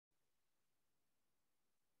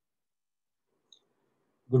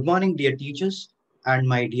Good morning, dear teachers and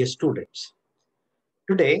my dear students.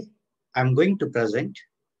 Today, I'm going to present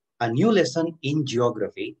a new lesson in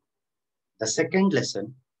geography, the second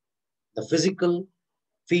lesson, the physical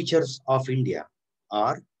features of India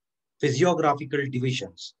or physiographical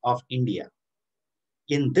divisions of India.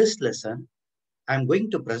 In this lesson, I'm going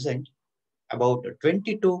to present about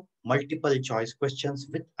 22 multiple choice questions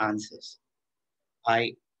with answers.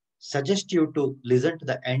 I suggest you to listen to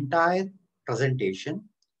the entire presentation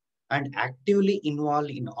and actively involve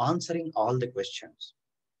in answering all the questions.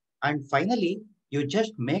 And finally, you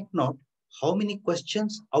just make note how many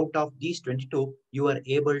questions out of these 22 you are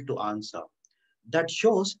able to answer. That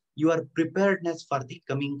shows your preparedness for the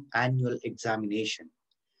coming annual examination.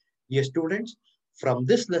 Dear students, from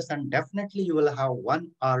this lesson, definitely you will have one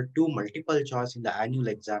or two multiple choice in the annual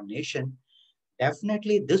examination.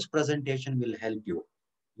 Definitely this presentation will help you.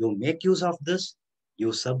 You make use of this,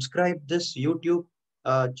 you subscribe this YouTube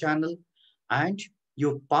channel, and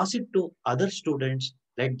you pass it to other students,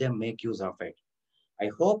 let them make use of it. I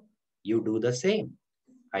hope you do the same.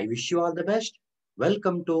 I wish you all the best.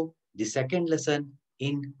 Welcome to the second lesson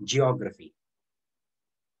in geography.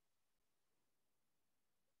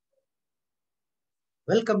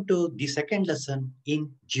 Welcome to the second lesson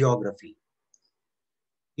in geography.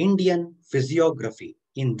 Indian physiography.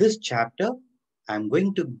 In this chapter, I'm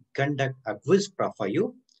going to conduct a quiz for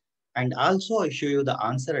you, and also I show you the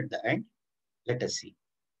answer at the end. Let us see.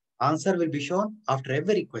 Answer will be shown after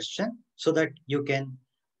every question so that you can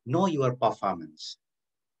know your performance.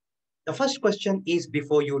 The first question is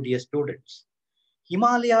before you, dear students.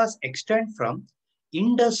 Himalayas extend from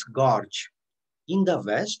Indus Gorge in the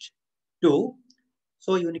west to,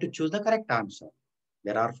 so you need to choose the correct answer.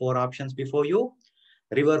 There are four options before you.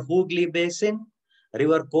 River Hooghly Basin,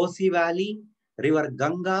 River Kosi Valley, River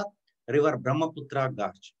Ganga, River Brahmaputra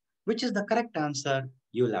Gorge. Which is the correct answer?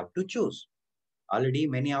 You will have to choose. Already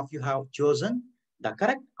many of you have chosen. The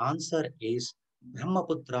correct answer is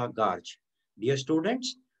Brahmaputra Gorge. Dear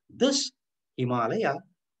students, this Himalaya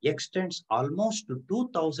extends almost to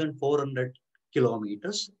 2,400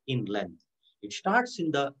 kilometers in length. It starts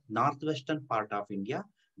in the northwestern part of India,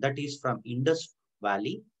 that is from Indus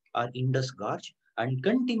Valley or Indus Gorge, and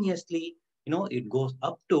continuously, it goes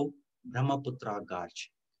up to Brahmaputra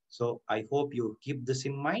Gorge. So I hope you keep this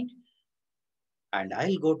in mind. And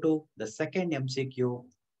I'll go to the second MCQ.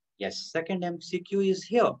 Yes, second MCQ is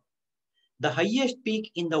here. The highest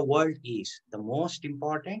peak in the world is the most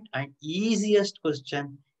important and easiest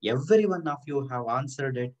question. Every one of you have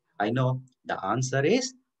answered it. I know the answer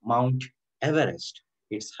is Mount Everest.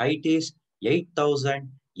 Its height is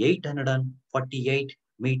 8,848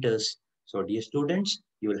 meters. So, dear students,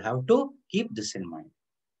 you will have to keep this in mind.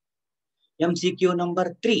 MCQ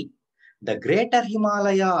number 3. The Greater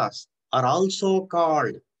Himalayas are also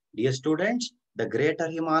called, dear students, the Greater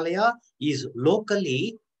Himalaya is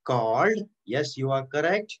locally called, yes, you are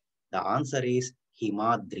correct. The answer is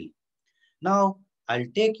Himadri. Now, I'll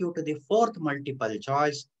take you to the fourth multiple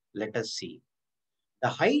choice. Let us see. The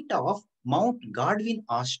height of Mount Godwin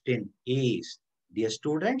Austin is, dear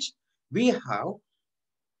students, we have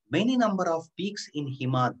many number of peaks in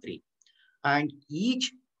Himadri, and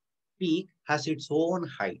each peak has its own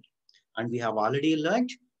height. And we have already learned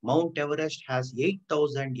Mount Everest has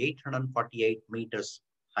 8,848 meters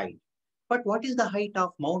height. But what is the height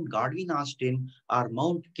of Mount Godwin Austin or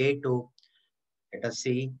Mount K2? Let us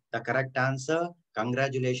see the correct answer.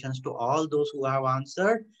 Congratulations to all those who have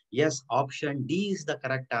answered. Yes, option D is the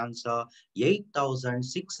correct answer.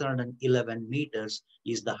 8,611 meters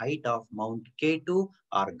is the height of Mount K2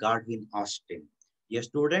 or Godwin Austin. Yes,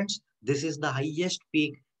 students, this is the highest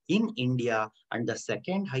peak in India and the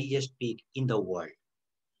second highest peak in the world.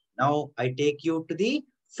 Now I take you to the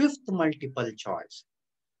fifth multiple choice.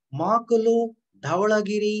 Makulu,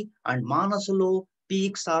 Dhaulagiri and Manaslu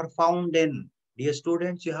peaks are found in. Dear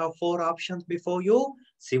students, you have four options before you.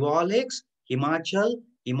 Sivaliks, Himachal,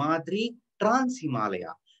 Himadri,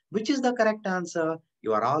 Trans-Himalaya. Which is the correct answer?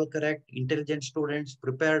 You are all correct. Intelligent students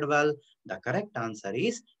prepared well. The correct answer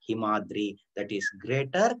is Himadri, that is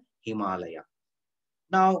Greater Himalaya.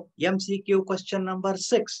 Now, MCQ question number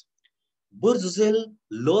 6. Burzil,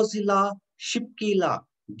 Lozilla, Shipkila.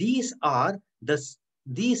 These are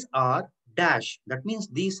dash. That means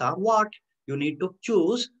these are what? You need to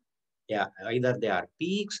choose. Yeah, either they are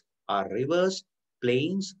peaks or rivers,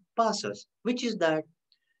 plains, passes. Which is that?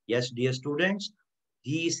 Yes, dear students,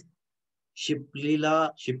 these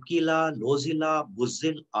Shipkila, Lozilla,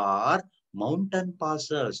 Burzil are mountain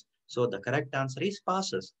passes. So the correct answer is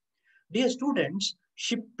passes. Dear students,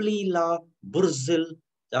 Shiplila, Burzil,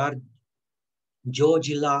 or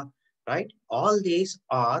Jojila, right? All these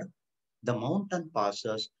are the mountain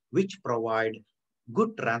passes which provide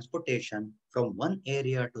good transportation from one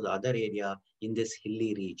area to the other area in this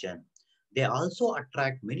hilly region. They also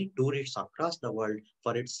attract many tourists across the world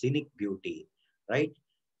for its scenic beauty, right?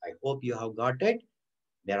 I hope you have got it.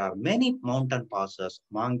 There are many mountain passes,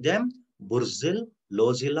 among them Burzil,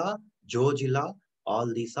 Lozilla, Jojila,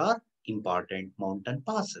 all these are important mountain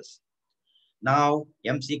passes. Now,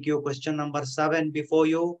 MCQ question number 7 before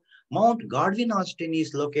you. Mount Godwin Austin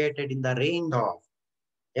is located in the range of,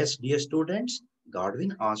 yes, dear students,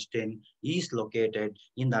 Godwin Austin is located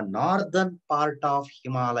in the northern part of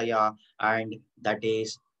Himalaya, and that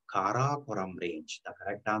is Karakoram range. The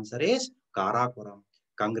correct answer is Karakoram.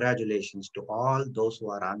 Congratulations to all those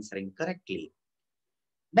who are answering correctly.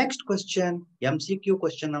 Next question, MCQ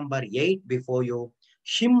question number 8 before you.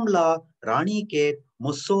 Shimla, Ranikhet,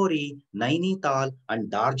 Mussoorie, Nainital, and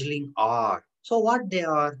Darjeeling are. So what they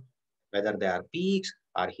are? Whether they are peaks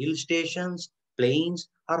or hill stations, plains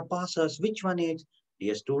or passes, which one is?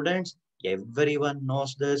 Dear students, everyone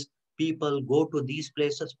knows this. People go to these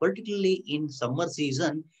places, particularly in summer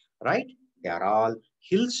season, right? They are all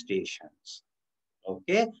hill stations.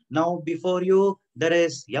 Okay, now before you, there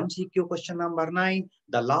is MCQ question number 9.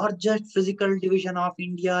 The largest physical division of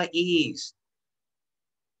India is,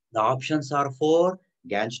 the options are four: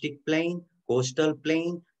 Gangetic Plain, Coastal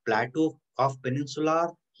Plain, Plateau of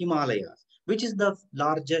Peninsular, Himalayas. Which is the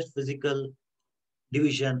largest physical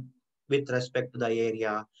division with respect to the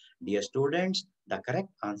area? Dear students, the correct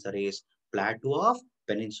answer is Plateau of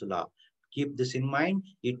Peninsula. Keep this in mind.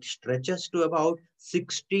 It stretches to about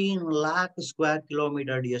 16 lakh square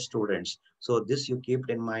kilometer, dear students. So this you keep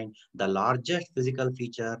in mind. The largest physical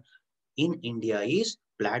feature in India is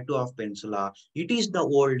Plateau of Peninsula. It is the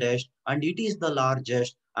oldest and it is the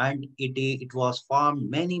largest, and it was formed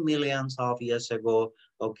many millions of years ago.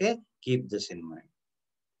 Okay, keep this in mind.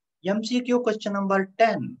 MCQ question number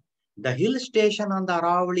 10. The hill station on the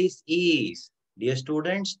Aravallis is, dear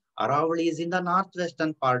students, Aravalli is in the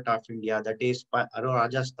northwestern part of India, that is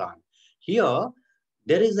Rajasthan. Here,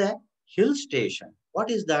 there is a hill station.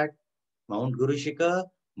 What is that? Mount Guru Shikhar,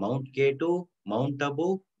 Mount Ketu, Mount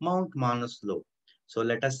Abu, Mount Manaslu. So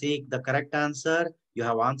let us see the correct answer. You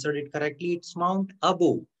have answered it correctly. It's Mount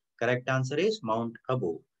Abu. Correct answer is Mount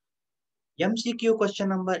Abu. MCQ question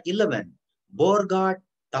number 11. Borghat,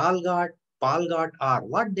 Talghat, Palghat are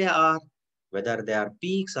what they are? Whether they are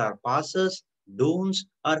peaks or passes, dunes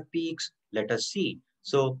or peaks, let us see.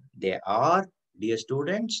 So they are, dear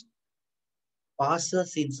students,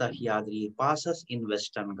 passes in Sahyadri, passes in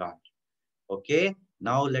Western Ghat. Okay,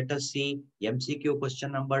 now let us see MCQ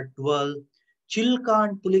question number 12. Chilka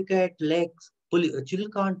and Pulicat lakes,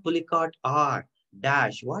 Chilka and Pulicat are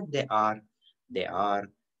dash what they are. They are,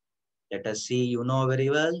 let us see, you know very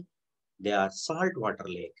well, they are saltwater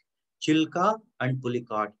lake. Chilka and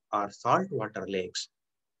Pulicat are saltwater lakes.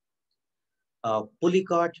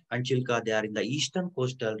 Pulicat and Chilka, they are in the eastern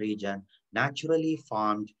coastal region, naturally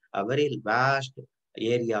formed a very vast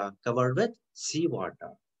area covered with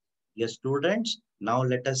seawater. Yes, students, now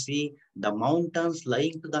let us see the mountains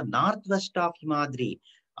lying to the northwest of Himadri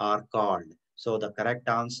are called. So the correct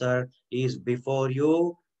answer is before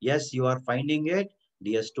you. Yes, you are finding it.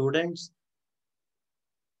 Dear students,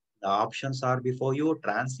 the options are before you: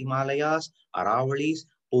 Trans Himalayas, Aravalis,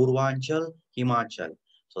 Purvanchal, Himachal.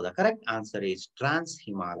 So the correct answer is Trans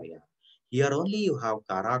Himalaya. Here only you have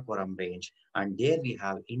Karakoram range, and there we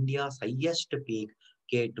have India's highest peak,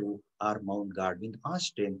 K2 or Mount Godwin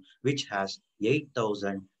Austin, which has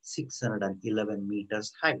 8,611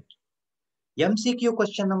 meters height. MCQ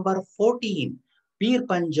question number 14. Peer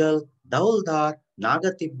Panjal, Dauldar,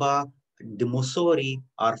 Nagatibba, the Mussoorie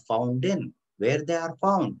are found in. Where they are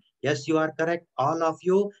found? Yes, you are correct. All of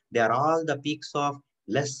you, they are all the peaks of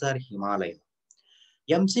Lesser Himalaya.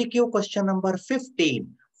 MCQ question number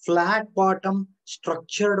 15. Flat bottom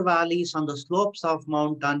structured valleys on the slopes of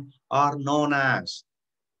mountain are known as.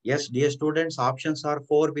 Yes, dear students, options are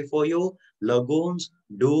four before you: lagoons,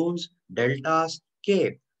 dunes, deltas,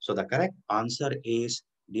 cave. So the correct answer is,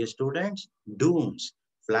 dear students, dunes.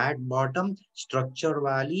 Flat bottom, structure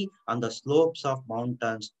valley on the slopes of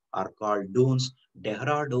mountains are called dunes.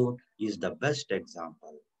 Dehradun is the best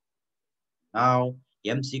example. Now,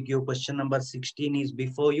 MCQ question number 16 is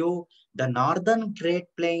before you. The northern Great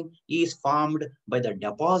Plain is formed by the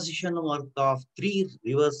deposition work of three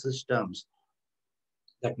river systems.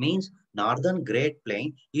 That means northern Great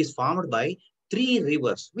Plain is formed by three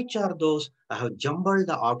rivers. Which are those? I have jumbled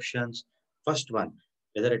the options. First one,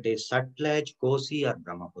 whether it is Sutlej, Kosi or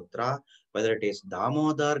Brahmaputra, whether it is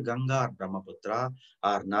Damodar, Ganga or Brahmaputra,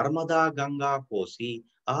 or Narmada, Ganga, Kosi,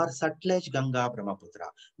 or Sutlej, Ganga, Brahmaputra?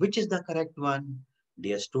 Which is the correct one?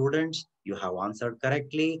 Dear students, you have answered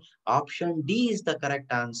correctly. Option D is the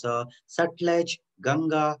correct answer. Sutlej,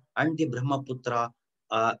 Ganga and the Brahmaputra,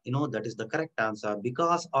 that is the correct answer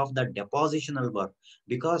because of the depositional work.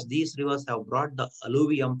 Because these rivers have brought the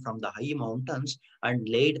alluvium from the high mountains and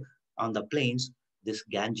laid on the plains, this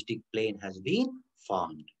Gangetic plain has been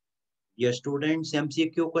formed. Dear students,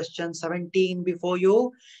 MCQ question 17 before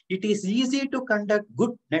you. It is easy to conduct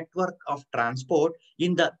good network of transport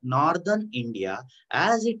in the northern India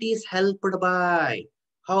as it is helped by.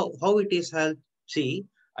 How it is helped? See,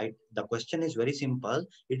 the question is very simple.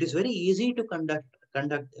 It is very easy to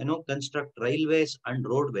construct railways and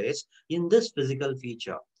roadways in this physical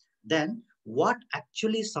feature. Then what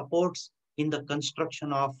actually supports in the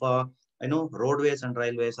construction of roadways and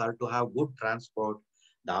railways are to have good transport.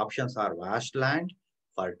 The options are vast land,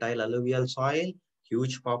 fertile alluvial soil,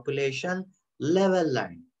 huge population, level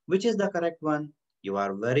land. Which is the correct one? You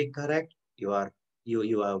are very correct. You have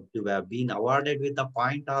been awarded with a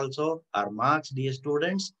point also or marks, dear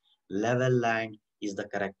students. Level land is the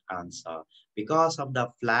correct answer. Because of the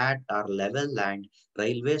flat or level land,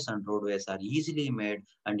 railways and roadways are easily made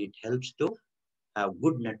and it helps to have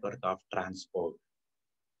good network of transport.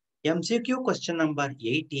 MCQ question number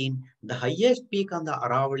 18. The highest peak on the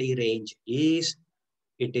Aravali range is,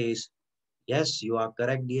 it is, yes, you are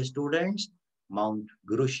correct, dear students, Mount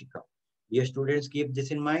Gurushika. Dear students, keep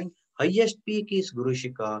this in mind. Highest peak is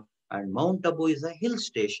Gurushika and Mount Abu is a hill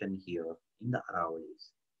station here in the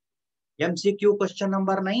Aravalis. MCQ question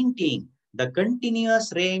number 19. The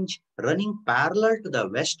continuous range running parallel to the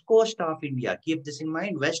west coast of India. Keep this in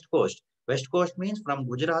mind, west coast. West coast means from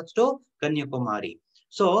Gujarat to Kanyakumari.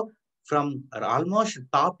 So, from almost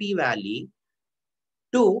Tapi Valley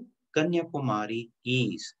to Kanyakumari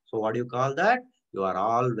is. So, what do you call that? You are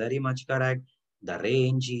all very much correct. The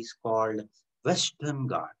range is called Western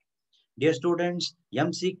Ghat. Dear students,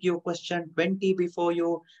 MCQ question 20 before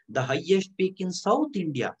you. The highest peak in South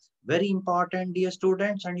India. Very important, dear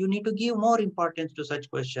students, and you need to give more importance to such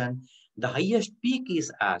question. The highest peak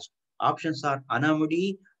is asked. Options are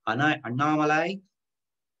Anamudi, Annamalai,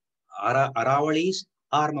 Aravalis,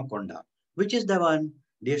 Armakonda. Which is the one?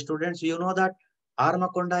 Dear students, you know that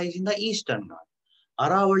Armakonda is in the eastern Ghat.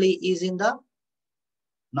 Aravali is in the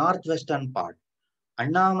northwestern part.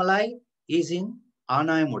 Annamalai is in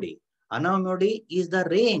Anayamudi. Anayamudi is the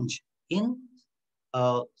range in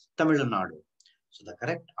Tamil Nadu. So the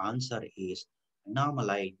correct answer is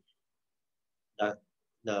Annamalai.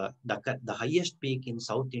 The highest peak in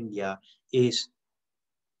South India is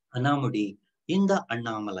Anamudi in the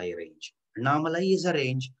Annamalai range. Annamalai is a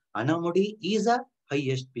range. Anamudi is a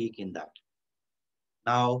highest peak in that.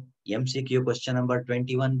 Now, MCQ question number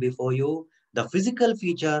 21 before you. The physical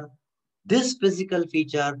feature. This physical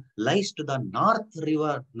feature lies to the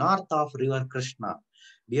north of river Krishna.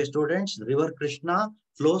 Dear students, river Krishna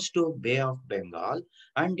flows to Bay of Bengal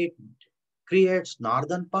and it creates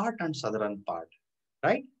northern part and southern part,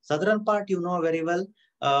 right? Southern part you know very well.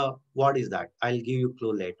 What is that? I'll give you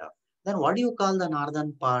clue later. Then what do you call the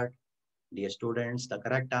northern part? Dear students, the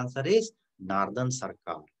correct answer is Northern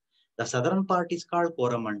Sarkar. The southern part is called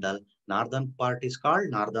Coromandel, northern part is called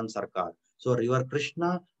Northern Sarkar. So River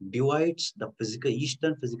Krishna divides the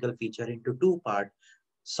eastern physical feature into two parts,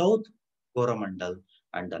 south Coromandel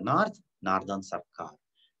and the Northern Sarkar.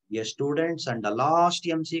 Dear students, and the last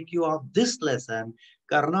MCQ of this lesson,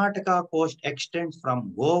 Karnataka coast extends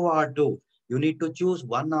from Goa to, you need to choose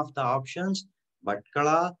one of the options,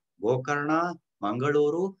 Bhatkala, Gokarna,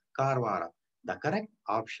 Mangaluru, Karwara. The correct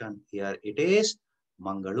option here it is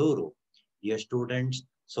Mangaluru. Dear students,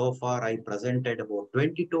 so far I presented about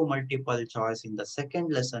 22 multiple choice in the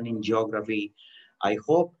second lesson in geography. I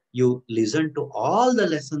hope you listen to all the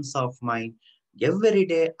lessons of mine. Every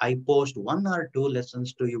day I post one or two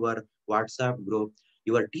lessons to your WhatsApp group.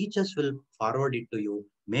 Your teachers will forward it to you.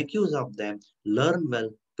 Make use of them. Learn well.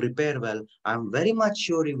 Prepare well. I am very much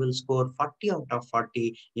sure you will score 40 out of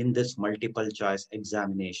 40 in this multiple choice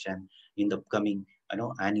examination in the coming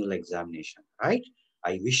annual examination. Right?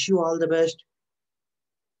 I wish you all the best.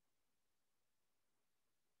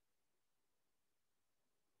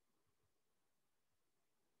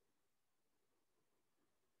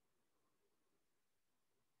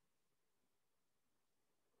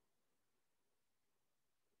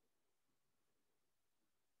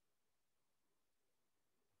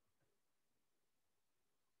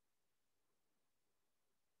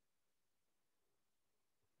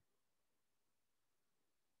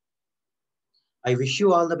 I wish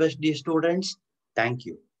you all the best, dear students. Thank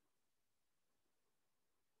you.